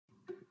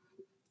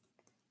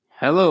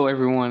Hello,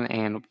 everyone,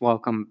 and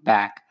welcome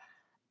back.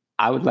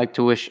 I would like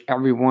to wish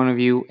every one of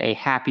you a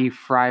happy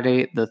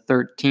Friday the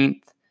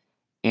 13th,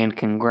 and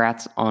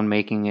congrats on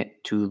making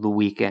it to the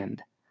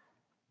weekend.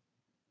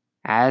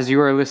 As you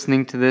are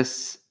listening to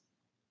this,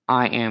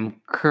 I am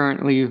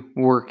currently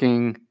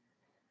working,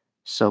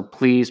 so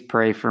please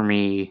pray for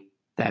me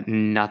that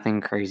nothing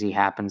crazy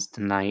happens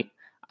tonight.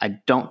 I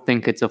don't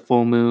think it's a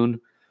full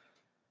moon,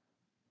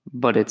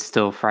 but it's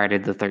still Friday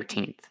the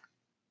 13th.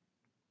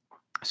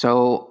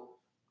 So,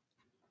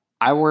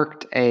 I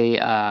worked a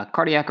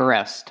cardiac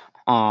arrest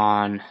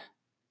on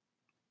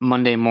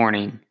Monday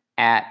morning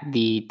at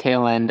the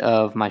tail end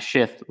of my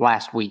shift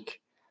last week.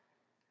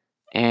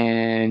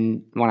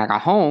 And when I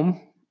got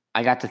home,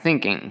 I got to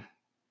thinking,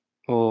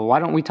 well, why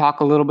don't we talk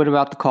a little bit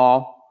about the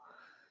call?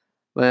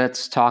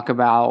 Let's talk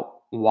about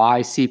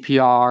why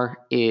CPR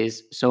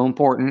is so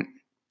important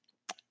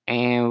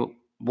and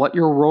what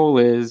your role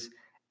is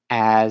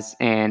as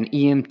an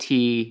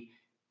EMT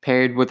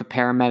paired with a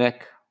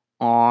paramedic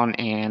on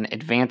an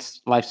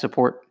advanced life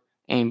support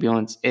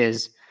ambulance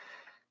is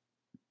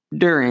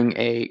during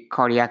a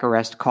cardiac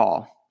arrest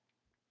call.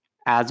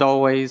 As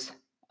always,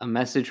 a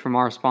message from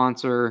our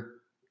sponsor,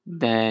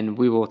 then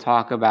we will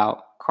talk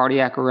about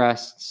cardiac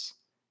arrests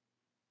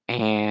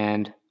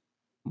and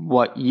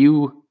what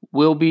you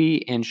will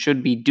be and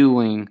should be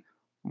doing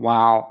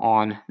while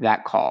on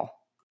that call.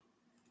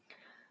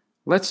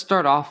 Let's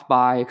start off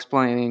by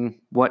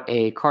explaining what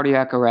a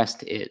cardiac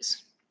arrest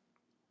is.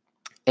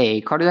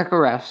 A cardiac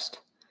arrest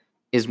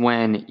is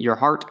when your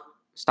heart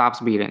stops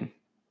beating.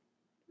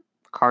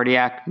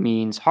 Cardiac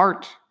means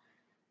heart,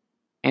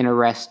 and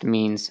arrest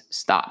means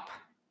stop.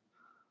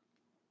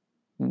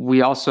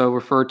 We also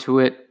refer to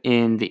it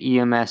in the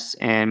EMS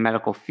and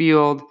medical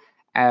field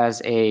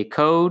as a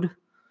code.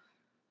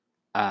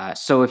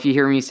 So if you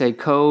hear me say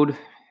code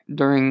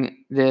during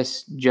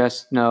this,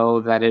 just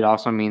know that it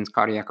also means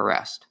cardiac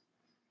arrest.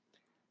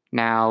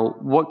 Now,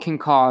 what can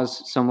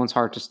cause someone's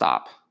heart to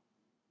stop?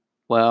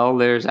 Well,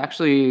 there's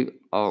actually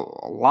a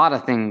lot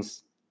of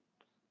things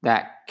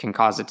that can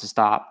cause it to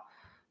stop,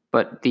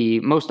 but the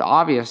most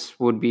obvious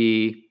would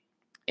be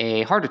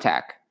a heart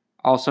attack,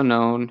 also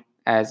known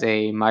as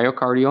a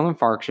myocardial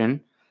infarction,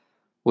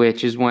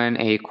 which is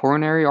when a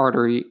coronary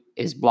artery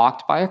is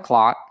blocked by a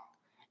clot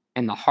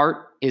and the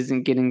heart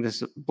isn't getting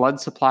the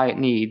blood supply it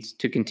needs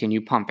to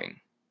continue pumping.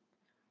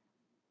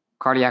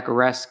 Cardiac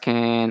arrest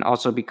can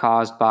also be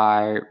caused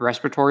by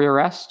respiratory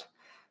arrest,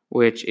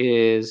 which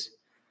is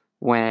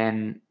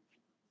when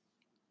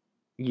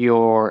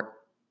your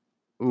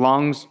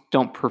lungs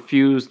don't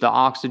perfuse the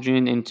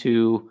oxygen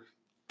into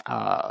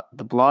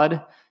the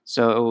blood.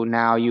 So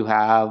now you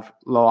have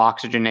low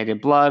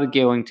oxygenated blood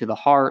going to the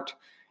heart,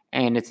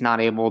 and it's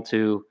not able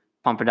to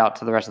pump it out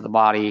to the rest of the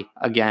body.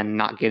 Again,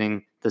 not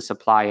getting the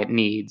supply it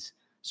needs.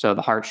 So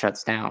the heart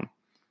shuts down.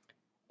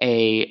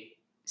 A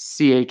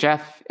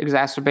CHF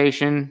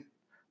exacerbation,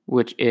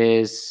 which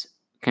is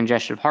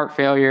congestive heart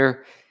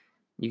failure.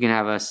 You can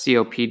have a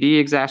COPD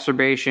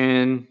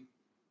exacerbation,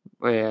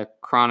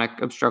 chronic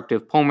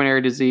obstructive pulmonary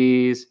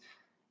disease,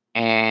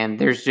 and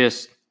there's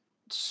just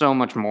so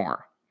much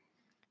more.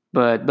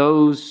 But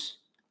those,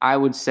 I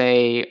would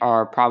say,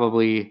 are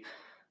probably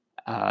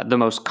the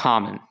most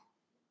common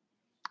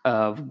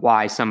of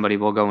why somebody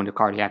will go into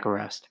cardiac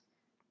arrest.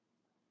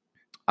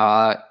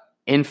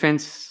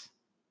 Infants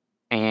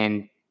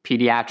and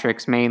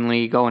pediatrics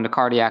mainly go into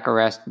cardiac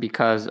arrest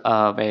because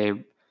of a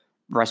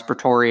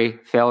respiratory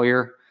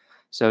failure.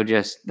 So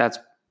just that's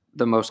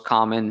the most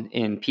common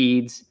in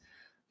peds.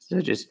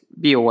 So just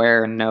be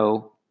aware and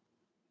know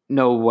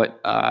what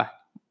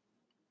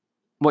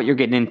you're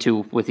getting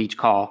into with each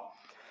call.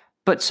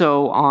 But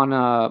so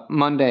on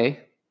Monday,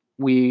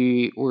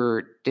 we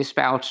were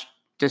dispatched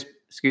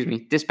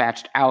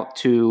out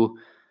to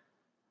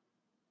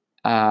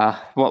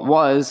what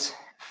was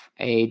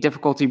a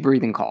difficulty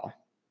breathing call.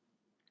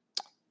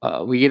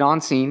 We get on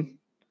scene.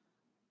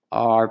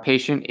 Our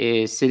patient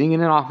is sitting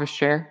in an office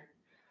chair.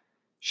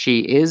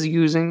 She is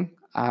using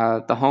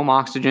the home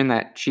oxygen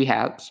that she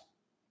has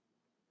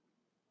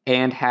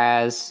and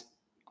has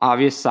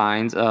obvious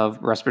signs of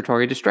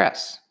respiratory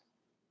distress.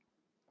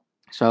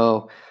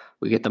 So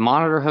we get the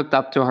monitor hooked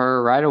up to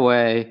her right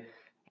away,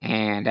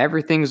 and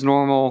everything's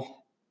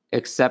normal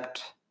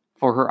except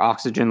for her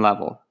oxygen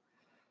level.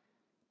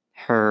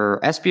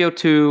 Her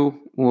SpO2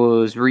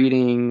 was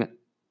reading,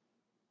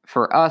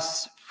 for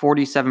us,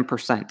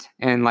 47%.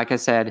 And like I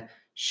said,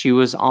 she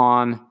was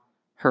on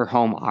her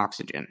home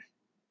oxygen.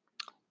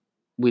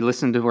 We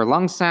listen to her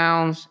lung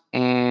sounds,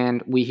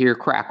 and we hear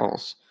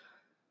crackles.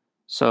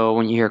 So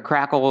when you hear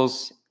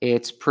crackles,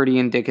 it's pretty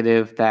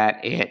indicative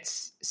that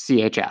it's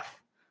CHF.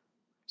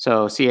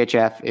 So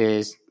CHF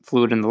is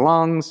fluid in the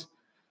lungs,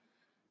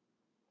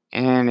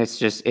 and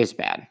it's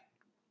bad.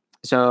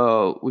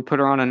 So we put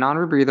her on a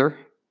non-rebreather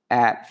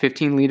at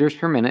 15 liters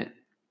per minute,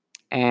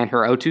 and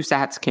her O2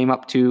 sats came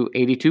up to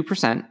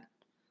 82%,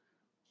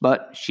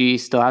 but she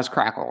still has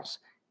crackles,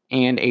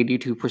 and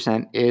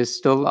 82% is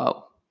still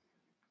low.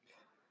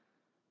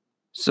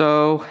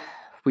 So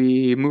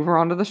we move her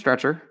onto the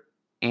stretcher,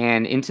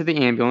 and into the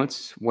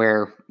ambulance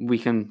where we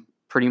can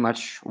pretty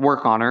much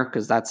work on her,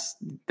 because that's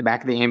the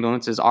back of the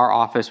ambulance is our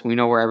office. We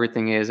know where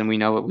everything is and we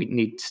know what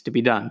needs to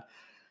be done.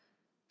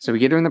 So we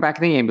get her in the back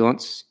of the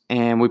ambulance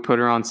and we put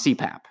her on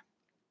CPAP.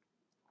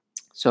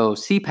 So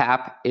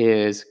CPAP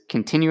is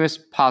continuous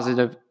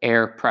positive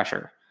air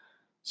pressure.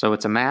 So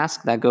it's a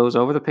mask that goes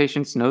over the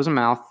patient's nose and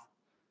mouth,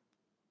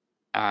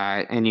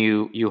 and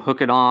you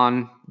hook it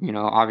on,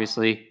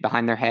 obviously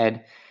behind their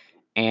head,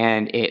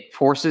 and it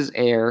forces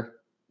air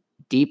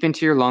deep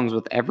into your lungs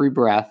with every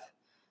breath.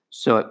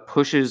 So it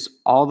pushes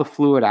all the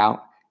fluid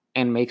out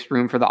and makes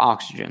room for the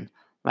oxygen.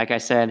 Like I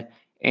said,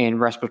 in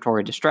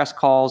respiratory distress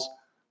calls,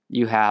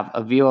 you have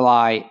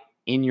alveoli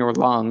in your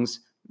lungs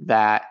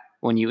that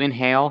when you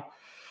inhale,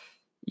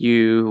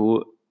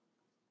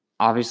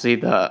 obviously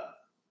the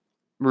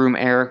room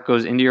air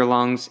goes into your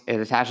lungs, it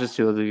attaches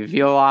to the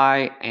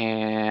alveoli,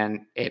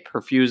 and it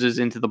perfuses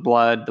into the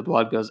blood. The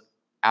blood goes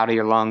out of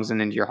your lungs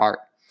and into your heart.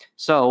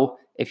 So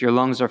if your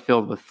lungs are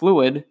filled with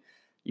fluid,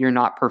 you're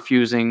not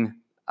perfusing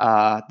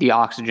the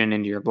oxygen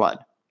into your blood.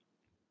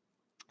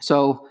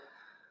 So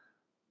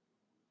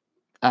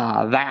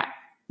that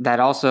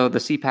also, the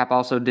CPAP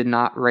also did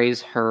not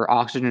raise her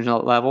oxygen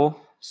level.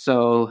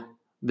 So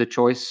the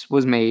choice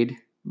was made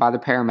by the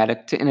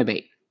paramedic to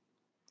intubate.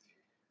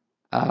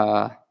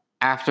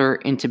 After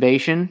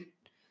intubation,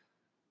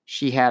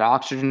 she had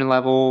oxygen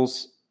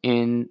levels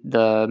in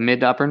the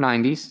mid to upper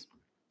 90s,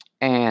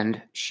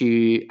 and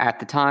she, at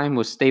the time,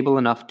 was stable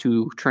enough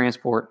to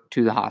transport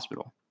to the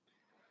hospital.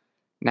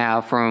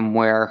 Now, from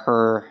where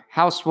her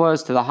house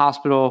was to the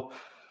hospital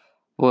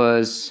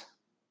was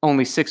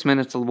only 6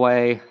 minutes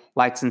away,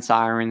 lights and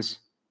sirens,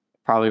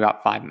 probably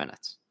about 5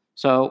 minutes.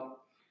 So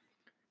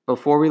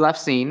before we left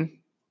scene,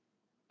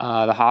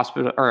 the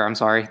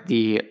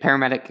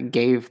paramedic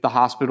gave the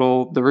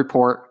hospital the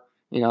report.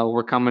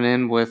 We're coming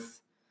in with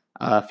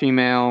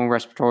female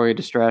respiratory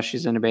distress.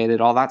 She's intubated,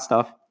 all that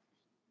stuff.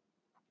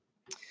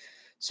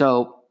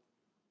 So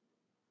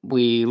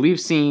we leave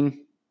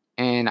scene,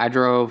 and I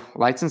drove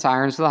lights and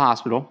sirens to the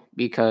hospital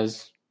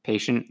because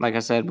patient, like I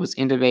said, was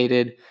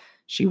intubated.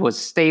 She was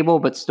stable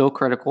but still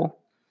critical.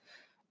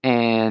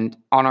 And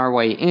on our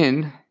way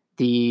in,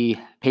 the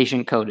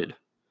patient coded.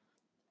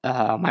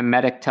 My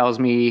medic tells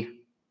me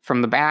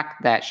from the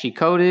back that she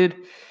coded,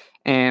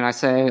 and I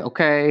say,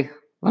 okay,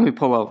 let me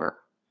pull over.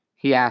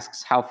 He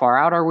asks, how far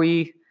out are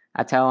we?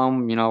 I tell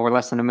him, we're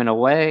less than a minute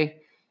away.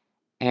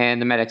 And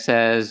the medic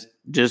says,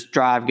 just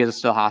drive, get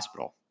us to the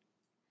hospital.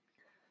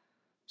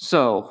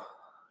 So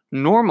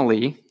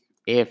normally,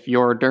 if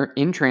you're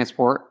in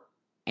transport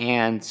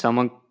and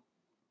someone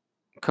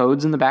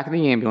codes in the back of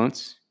the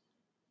ambulance,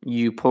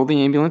 you pull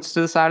the ambulance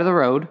to the side of the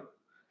road,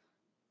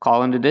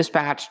 call into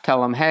dispatch,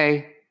 tell them,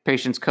 hey,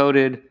 patient's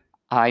coded,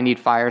 I need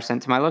fire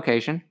sent to my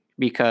location,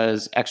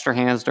 because extra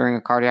hands during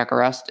a cardiac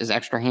arrest is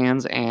extra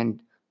hands, and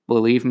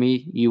believe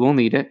me, you will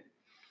need it.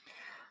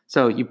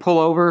 So you pull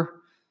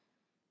over,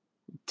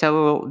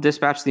 tell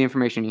dispatch the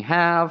information you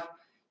have,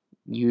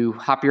 you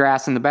hop your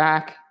ass in the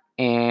back,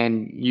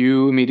 and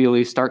you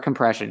immediately start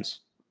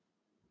compressions.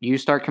 You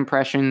start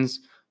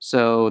compressions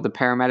so the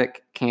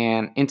paramedic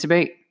can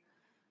intubate,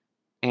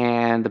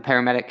 and the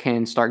paramedic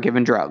can start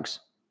giving drugs.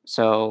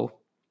 So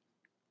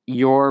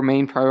your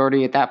main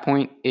priority at that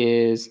point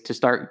is to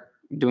start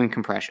doing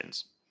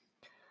compressions.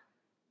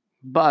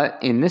 But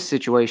in this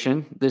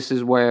situation, this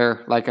is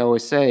where, like I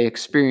always say,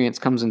 experience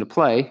comes into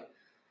play.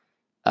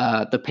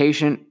 The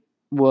patient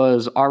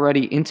was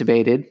already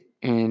intubated,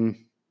 and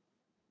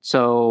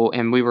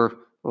we were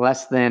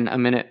less than a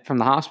minute from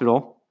the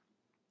hospital.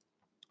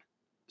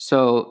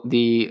 So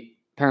the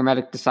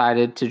paramedic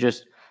decided to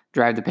just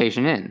drive the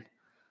patient in.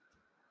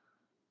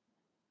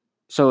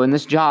 So in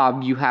this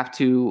job, you have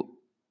to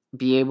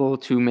be able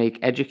to make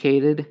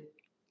educated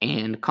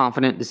and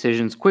confident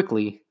decisions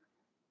quickly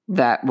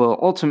that will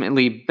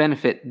ultimately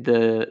benefit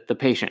the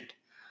patient.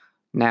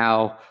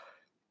 Now,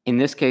 in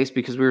this case,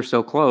 because we were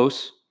so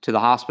close to the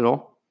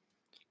hospital,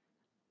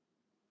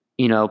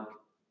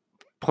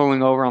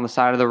 pulling over on the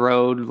side of the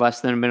road,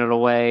 less than a minute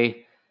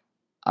away,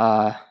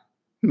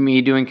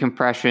 me doing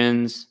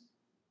compressions.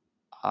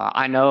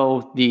 I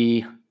know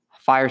the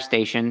fire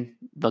station,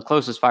 the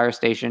closest fire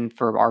station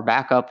for our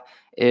backup,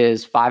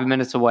 is 5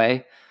 minutes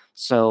away.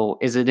 So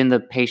is it in the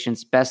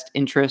patient's best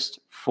interest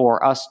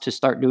for us to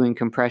start doing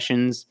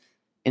compressions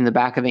in the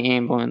back of the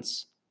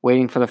ambulance,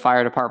 waiting for the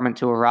fire department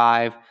to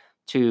arrive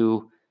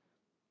to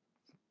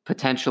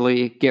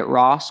potentially get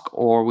ROSC,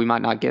 or we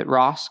might not get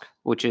ROSC,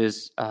 which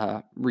is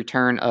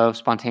return of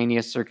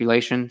spontaneous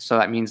circulation. So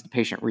that means the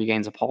patient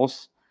regains a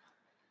pulse.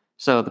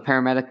 So the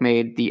paramedic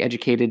made the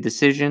educated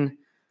decision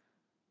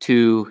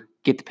to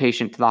get the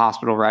patient to the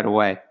hospital right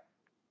away.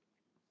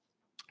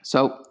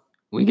 So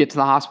we get to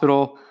the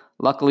hospital.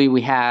 Luckily,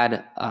 we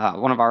had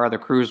one of our other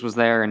crews was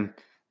there, and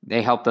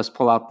they helped us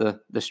pull out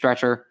the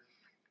stretcher.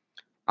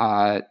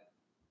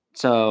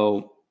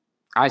 So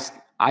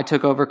I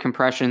took over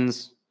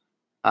compressions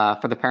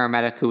for the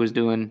paramedic who was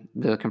doing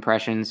the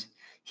compressions.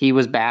 He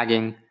was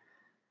bagging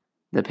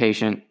the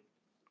patient,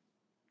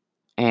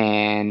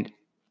 and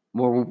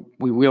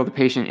we wheel the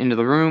patient into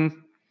the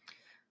room.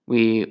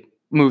 We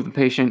move the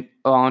patient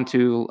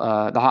onto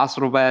the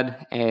hospital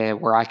bed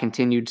where I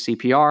continued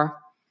CPR.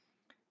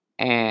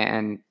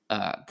 And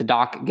the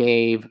doc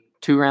gave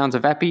 2 rounds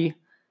of epi,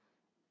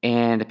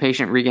 and the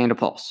patient regained a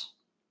pulse.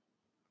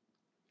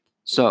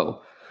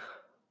 So,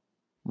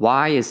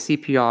 why is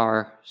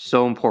CPR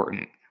so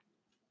important?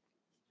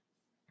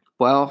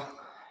 Well,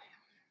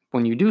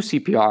 when you do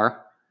CPR,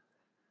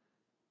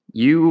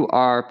 you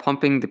are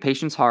pumping the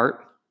patient's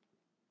heart,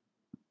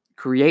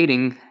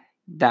 creating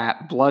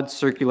that blood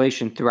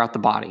circulation throughout the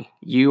body.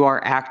 You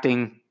are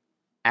acting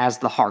as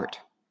the heart.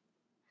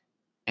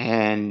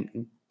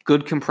 And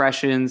good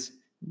compressions,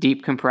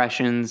 deep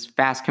compressions,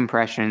 fast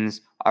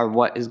compressions are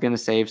what is going to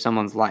save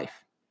someone's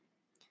life.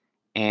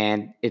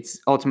 And it's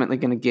ultimately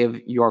going to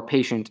give your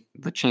patient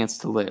the chance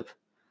to live.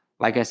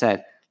 Like I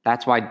said,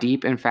 that's why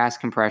deep and fast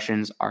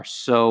compressions are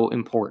so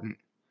important.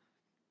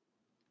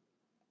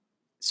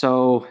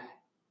 So,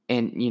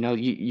 and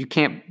you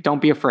can't,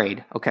 don't be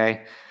afraid,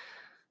 okay?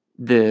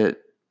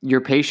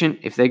 Your patient,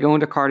 if they go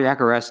into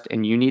cardiac arrest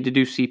and you need to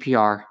do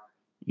CPR,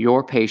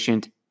 your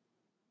patient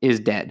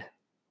is dead.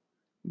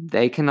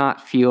 They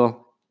cannot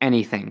feel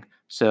anything.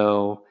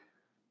 So,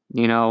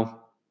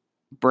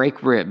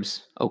 break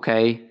ribs,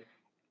 okay?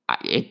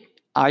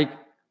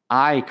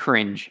 I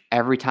cringe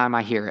every time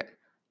I hear it.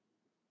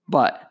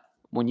 But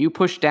when you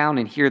push down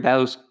and hear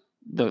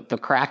the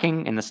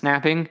cracking and the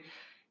snapping,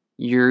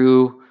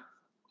 you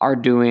are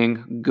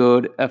doing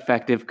good,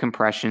 effective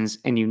compressions,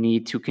 and you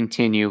need to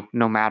continue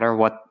no matter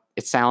what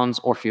it sounds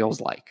or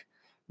feels like.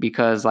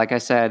 Because, like I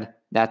said,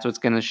 that's what's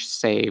going to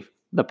save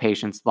the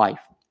patient's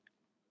life.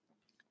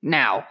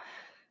 Now,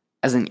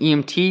 as an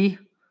EMT,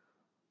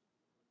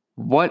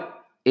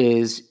 what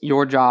is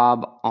your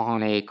job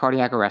on a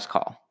cardiac arrest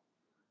call?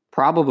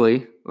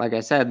 Probably, like I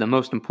said, the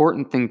most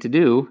important thing to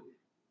do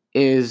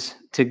is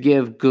to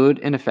give good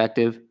and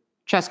effective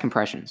chest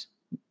compressions.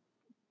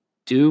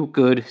 Do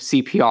good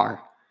CPR.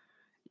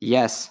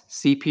 Yes,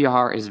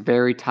 CPR is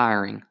very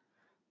tiring,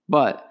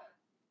 but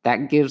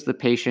that gives the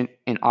patient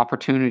an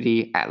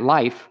opportunity at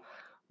life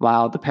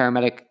while the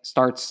paramedic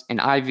starts an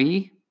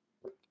IV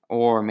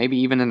or maybe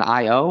even an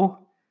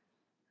IO,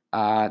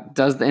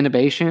 does the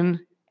intubation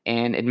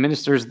and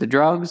administers the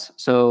drugs.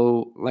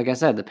 So, like I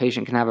said, the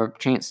patient can have a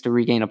chance to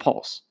regain a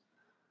pulse.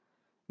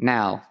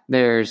 Now,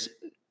 there's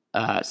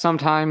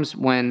sometimes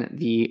when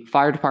the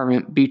fire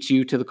department beats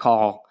you to the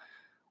call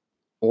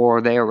or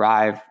they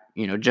arrive,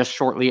 just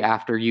shortly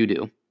after you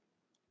do.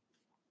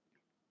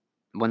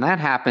 When that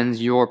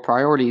happens, your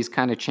priorities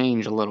kind of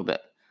change a little bit.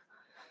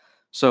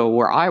 So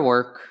where I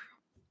work,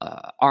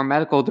 our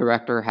medical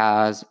director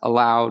has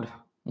allowed,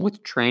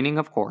 with training,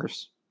 of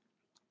course,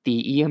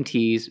 the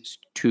EMTs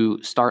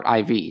to start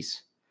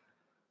IVs.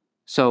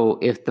 So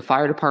if the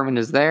fire department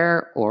is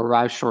there or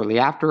arrives shortly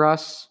after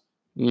us,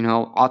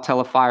 I'll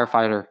tell a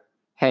firefighter,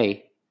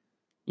 hey,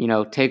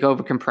 take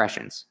over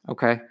compressions,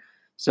 okay?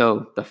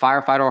 So the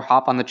firefighter will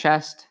hop on the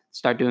chest,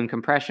 start doing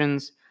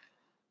compressions.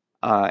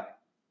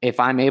 If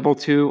I'm able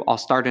to, I'll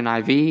start an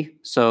IV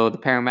so the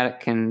paramedic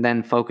can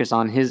then focus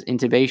on his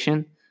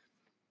intubation.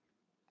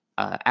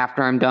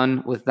 After I'm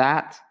done with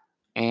that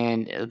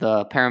and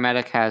the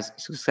paramedic has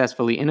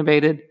successfully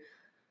intubated,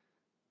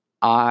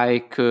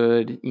 I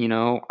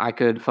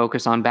could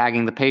focus on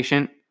bagging the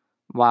patient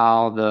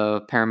while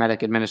the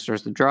paramedic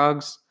administers the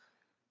drugs.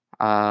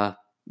 The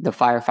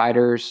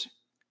firefighters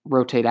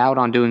rotate out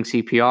on doing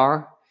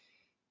CPR,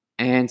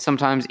 and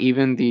sometimes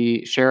even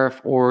the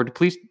sheriff or the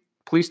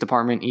police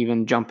department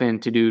even jump in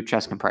to do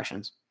chest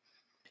compressions.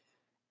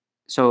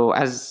 So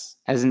as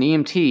an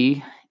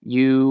EMT,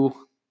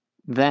 you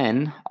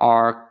then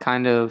are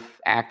kind of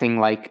acting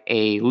like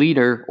a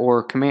leader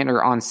or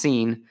commander on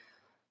scene,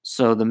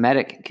 so the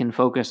medic can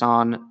focus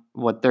on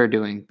what they're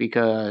doing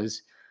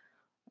because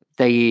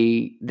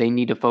they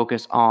need to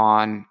focus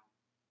on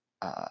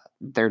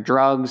their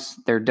drugs,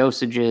 their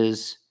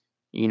dosages,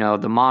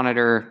 the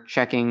monitor,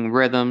 checking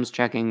rhythms,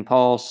 checking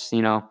pulse,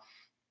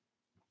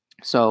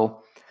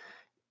 So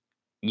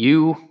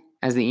you,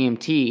 as the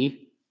EMT,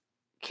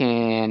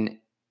 can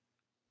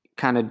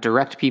kind of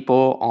direct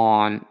people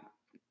on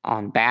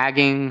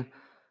bagging,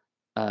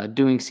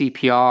 doing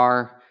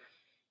CPR,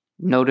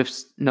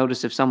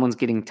 notice if someone's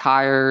getting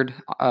tired,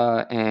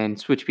 and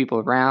switch people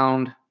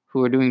around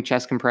who are doing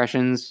chest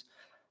compressions.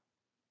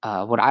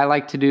 What I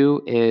like to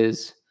do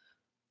is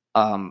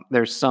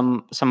there's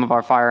some of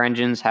our fire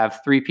engines have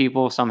 3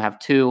 people, some have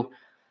 2.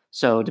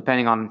 So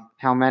depending on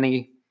how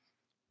many,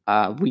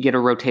 we get a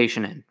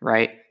rotation in,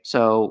 right?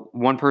 So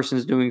one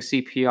person's doing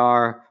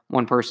CPR,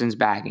 one person's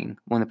bagging.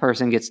 When the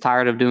person gets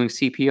tired of doing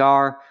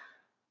CPR,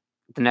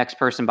 the next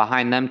person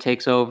behind them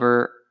takes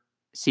over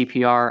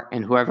CPR,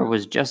 and whoever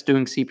was just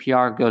doing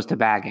CPR goes to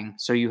bagging.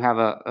 So you have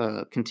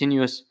a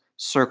continuous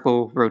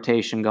circle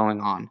rotation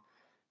going on.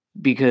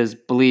 Because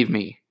believe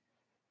me,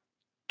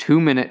 2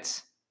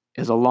 minutes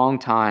is a long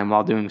time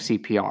while doing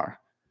CPR,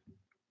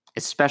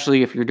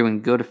 especially if you're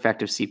doing good,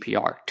 effective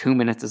CPR. 2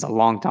 minutes is a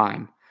long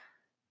time.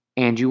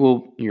 and you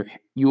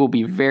will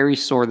be very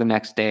sore the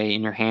next day,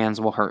 and your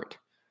hands will hurt.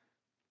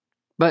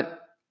 But,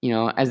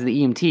 as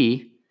the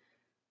EMT,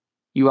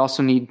 you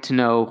also need to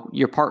know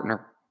your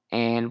partner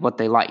and what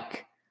they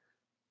like.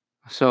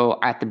 So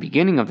at the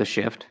beginning of the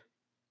shift,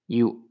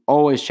 you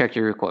always check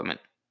your equipment.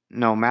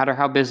 No matter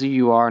how busy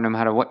you are, no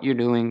matter what you're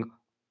doing,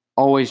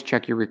 always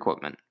check your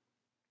equipment.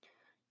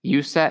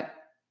 You set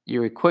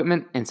your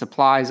equipment and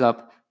supplies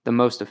up the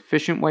most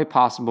efficient way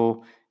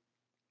possible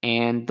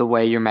and the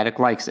way your medic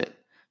likes it.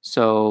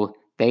 So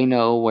they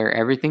know where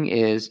everything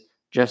is,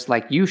 just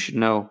like you should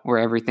know where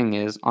everything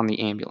is on the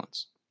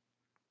ambulance.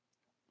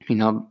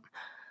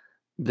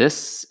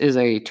 This is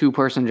a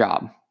two-person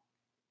job,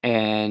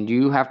 and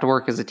you have to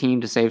work as a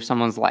team to save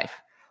someone's life,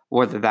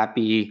 whether that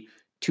be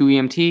 2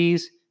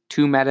 EMTs,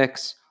 2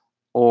 medics,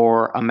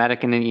 or a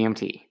medic and an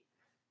EMT.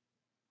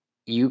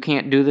 You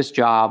can't do this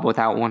job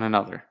without one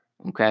another,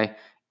 okay?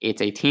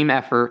 It's a team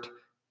effort,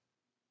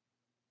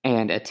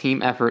 and a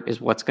team effort is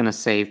what's going to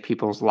save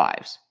people's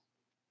lives.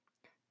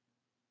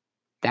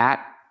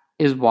 That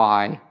is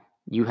why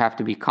you have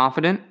to be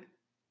confident,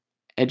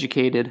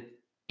 educated,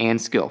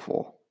 and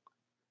skillful.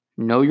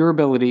 Know your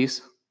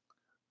abilities,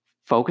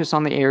 focus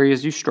on the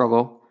areas you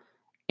struggle,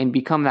 and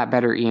become that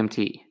better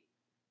EMT.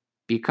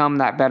 Become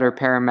that better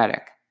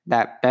paramedic,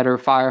 that better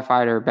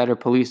firefighter, better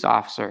police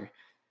officer,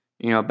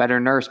 better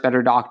nurse,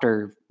 better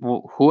doctor,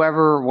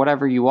 whoever,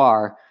 whatever you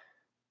are,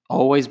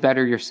 always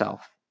better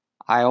yourself.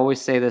 I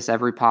always say this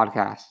every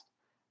podcast.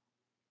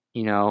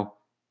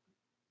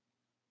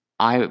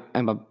 I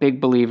am a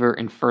big believer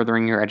in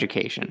furthering your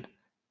education.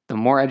 The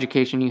more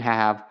education you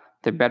have,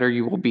 the better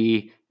you will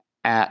be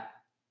at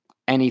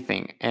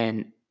anything,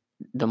 and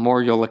the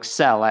more you'll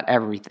excel at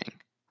everything.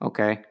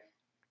 Okay?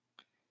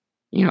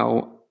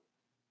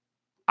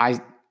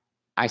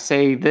 I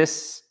say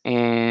this,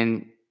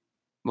 and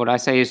what I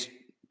say is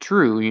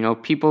true.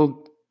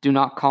 People do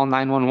not call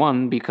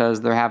 911 because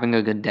they're having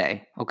a good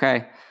day.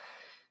 Okay?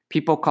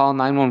 People call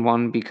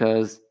 911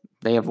 because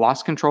they have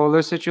lost control of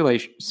their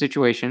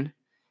situation,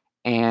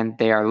 and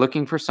they are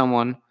looking for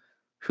someone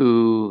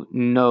who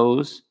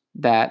knows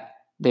that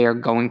they are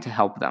going to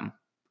help them.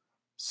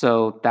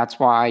 So that's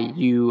why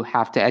you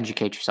have to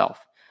educate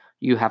yourself.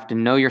 You have to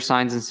know your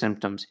signs and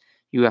symptoms.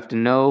 You have to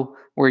know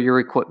where your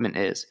equipment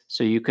is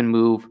so you can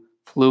move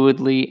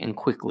fluidly and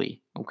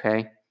quickly,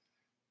 okay?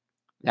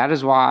 That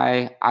is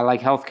why I like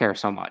healthcare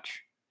so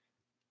much.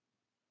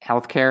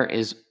 Healthcare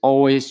is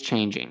always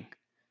changing.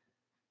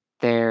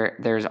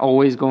 There's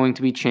always going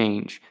to be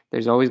change.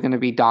 There's always going to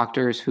be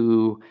doctors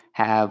who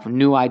have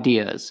new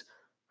ideas,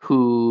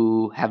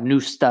 who have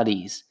new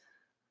studies,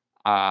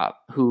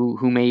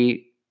 who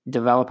may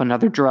develop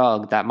another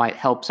drug that might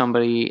help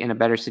somebody in a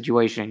better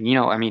situation.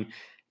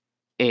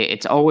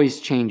 It's always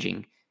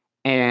changing.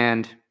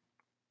 And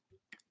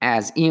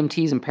as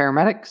EMTs and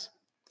paramedics,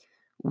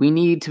 we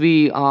need to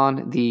be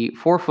on the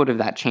forefront of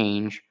that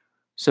change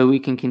so we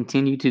can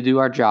continue to do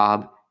our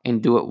job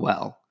and do it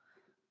well.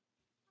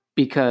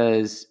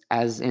 Because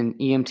as an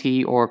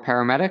EMT or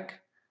paramedic,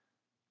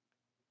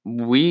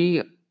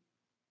 we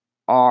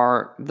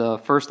are the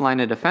first line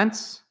of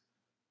defense.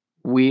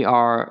 We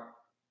are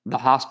the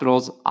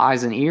hospital's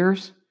eyes and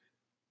ears,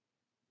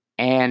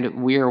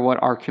 and we are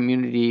what our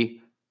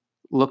community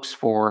looks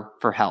for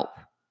help.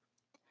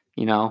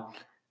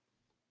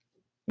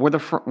 We're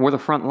the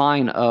front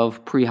line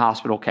of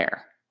pre-hospital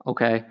care.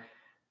 Okay,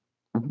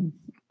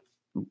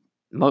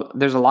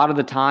 there's a lot of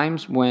the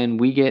times when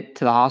we get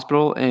to the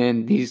hospital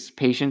and these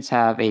patients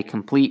have a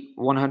complete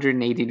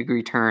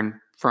 180-degree turn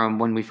from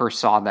when we first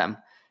saw them.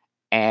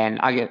 And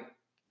I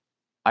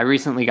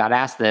recently got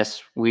asked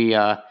this. We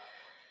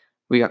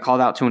got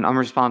called out to an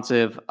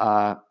unresponsive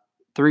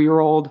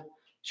 3-year-old.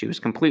 She was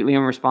completely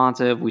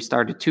unresponsive. We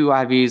started 2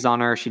 IVs on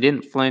her. She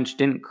didn't flinch,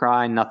 didn't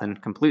cry, nothing.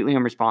 Completely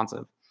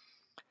unresponsive.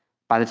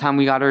 By the time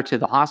we got her to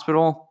the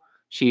hospital,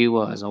 she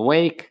was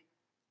awake,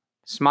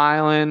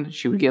 smiling.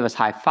 She would give us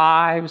high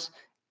fives,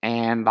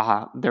 and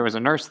there was a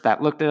nurse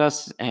that looked at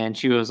us, and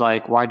she was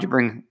like, "Why'd you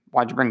bring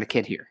the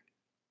kid here?"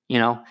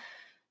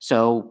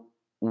 So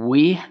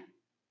we,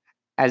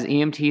 as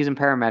EMTs and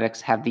paramedics,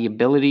 have the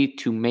ability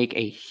to make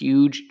a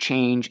huge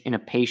change in a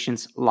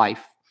patient's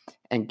life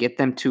and get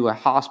them to a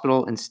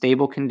hospital in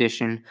stable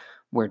condition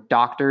where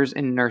doctors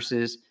and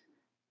nurses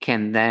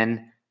can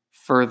then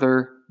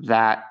further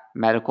that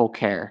medical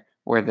care,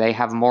 where they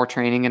have more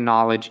training and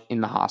knowledge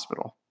in the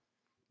hospital.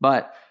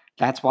 But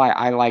that's why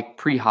I like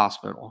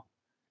pre-hospital,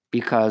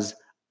 because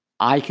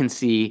I can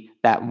see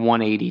that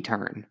 180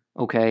 turn,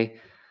 okay?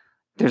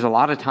 There's a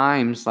lot of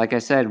times, like I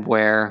said,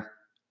 where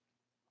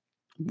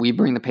we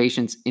bring the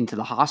patients into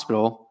the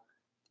hospital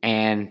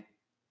and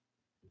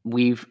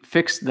we've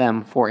fixed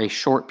them for a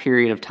short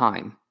period of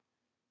time.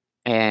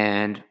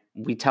 And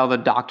we tell the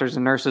doctors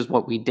and nurses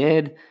what we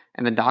did,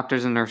 and the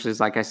doctors and nurses,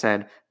 like I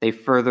said, they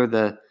further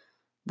the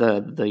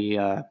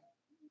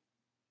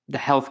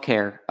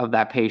healthcare of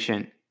that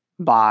patient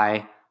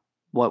by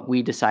what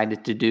we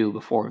decided to do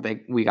before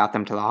we got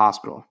them to the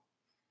hospital.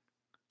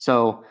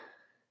 So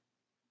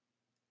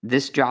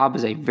this job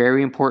is a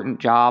very important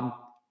job.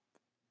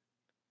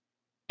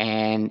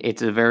 and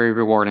it's a very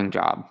rewarding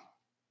job.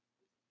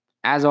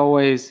 As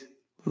always,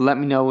 let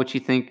me know what you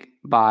think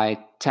by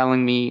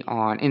telling me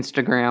on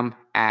Instagram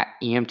at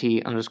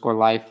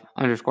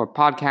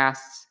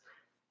EMT_life_podcasts.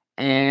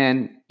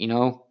 And,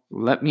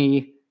 let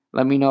me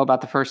know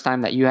about the first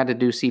time that you had to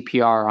do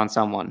CPR on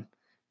someone,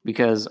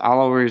 because I'll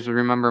always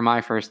remember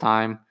my first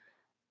time.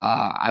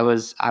 I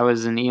was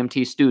an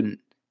EMT student,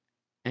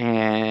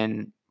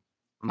 and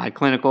my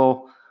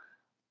clinical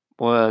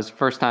was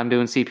first time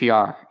doing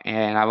CPR,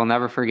 and I will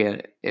never forget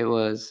it. It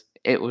was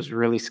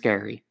really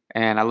scary,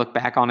 and I look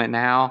back on it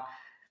now,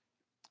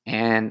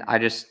 and I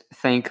just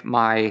thank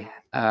my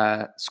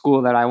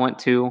school that I went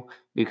to,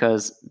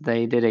 because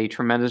they did a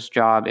tremendous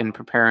job in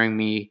preparing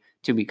me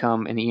to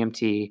become an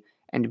EMT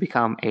and to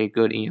become a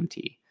good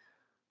EMT.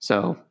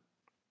 So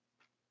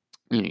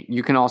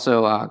you can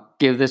also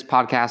give this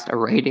podcast a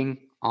rating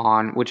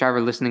on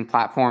whichever listening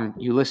platform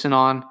you listen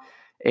on.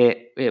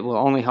 It will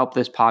only help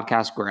this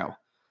podcast grow.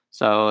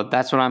 So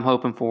that's what I'm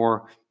hoping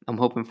for. I'm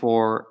hoping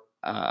for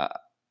a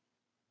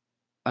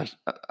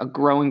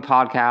growing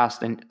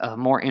podcast and a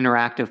more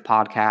interactive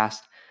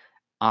podcast.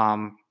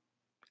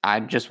 I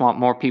just want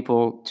more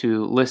people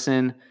to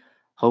listen.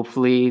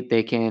 Hopefully,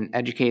 they can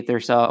educate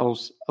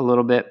themselves a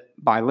little bit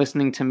by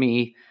listening to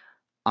me.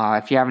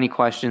 If you have any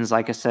questions,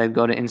 like I said,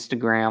 go to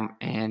Instagram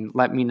and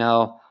let me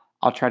know.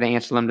 I'll try to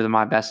answer them to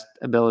my best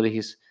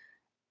abilities.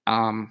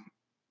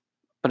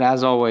 But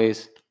as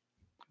always,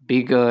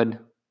 be good,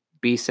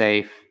 be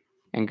safe,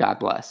 and God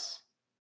bless.